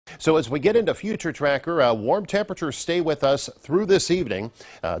So as we get into Future Tracker, warm temperatures stay with us through this evening,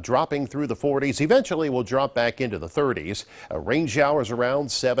 dropping through the 40s. Eventually, we'll drop back into the 30s. Rain showers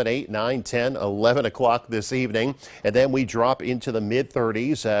around 7, 8, 9, 10, 11 o'clock this evening. And then we drop into the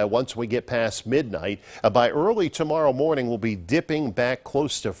mid-30s once we get past midnight. By early tomorrow morning, we'll be dipping back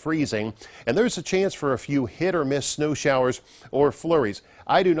close to freezing. And there's a chance for a few hit-or-miss snow showers or flurries.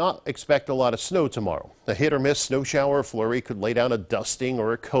 I do not expect a lot of snow tomorrow. A hit or miss snow shower or flurry could lay down a dusting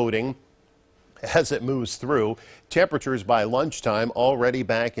or a coating as it moves through. Temperatures by lunchtime already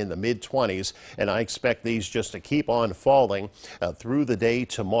back in the mid-20s, and I expect these just to keep on falling through the day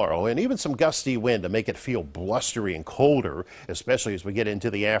tomorrow. And even some gusty wind to make it feel blustery and colder, especially as we get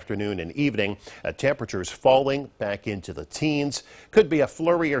into the afternoon and evening. Temperatures falling back into the teens. Could be a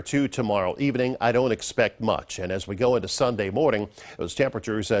flurry or two tomorrow evening. I don't expect much. And as we go into Sunday morning, those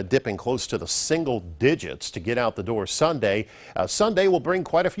temperatures dipping close to the single digits to get out the door Sunday. Sunday will bring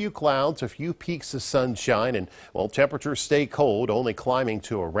quite a few clouds, a few peaks of sunshine, and well, temperatures stay cold, only climbing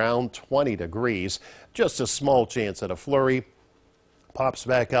to around 20 degrees. Just a small chance at a flurry. Pops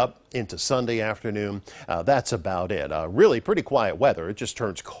back up into Sunday afternoon. That's about it. Really pretty quiet weather. It just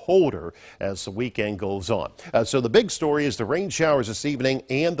turns colder as the weekend goes on. So the big story is the rain showers this evening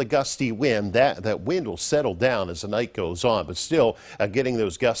and the gusty wind. That wind will settle down as the night goes on, but still getting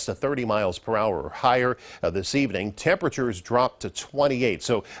those gusts to 30 miles per hour or higher this evening. Temperatures drop to 28.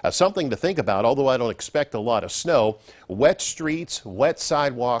 So something to think about, although I don't expect a lot of snow. Wet streets, wet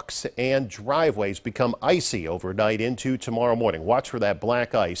sidewalks, and driveways become icy overnight into tomorrow morning. Watch for that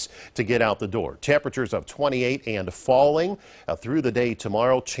black ice to get out the door. Temperatures of 28 and falling through the day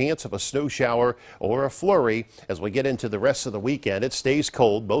tomorrow. Chance of a snow shower or a flurry as we get into the rest of the weekend. It stays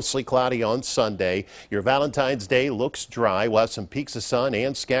cold, mostly cloudy on Sunday. Your Valentine's Day looks dry. We'll have some peaks of sun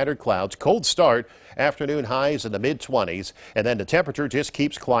and scattered clouds. Cold start. Afternoon highs in the mid-20s, and then the temperature just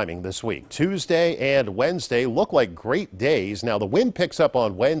keeps climbing this week. Tuesday and Wednesday look like great days. Now, the wind picks up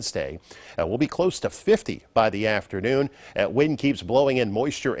on Wednesday. We'll be close to 50 by the afternoon. Wind keeps blowing in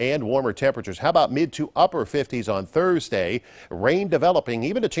moisture and warmer temperatures. How about mid to upper 50s on Thursday? Rain developing,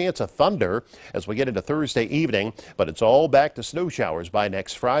 even a chance of thunder as we get into Thursday evening, but it's all back to snow showers by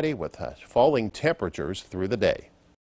next Friday with falling temperatures through the day.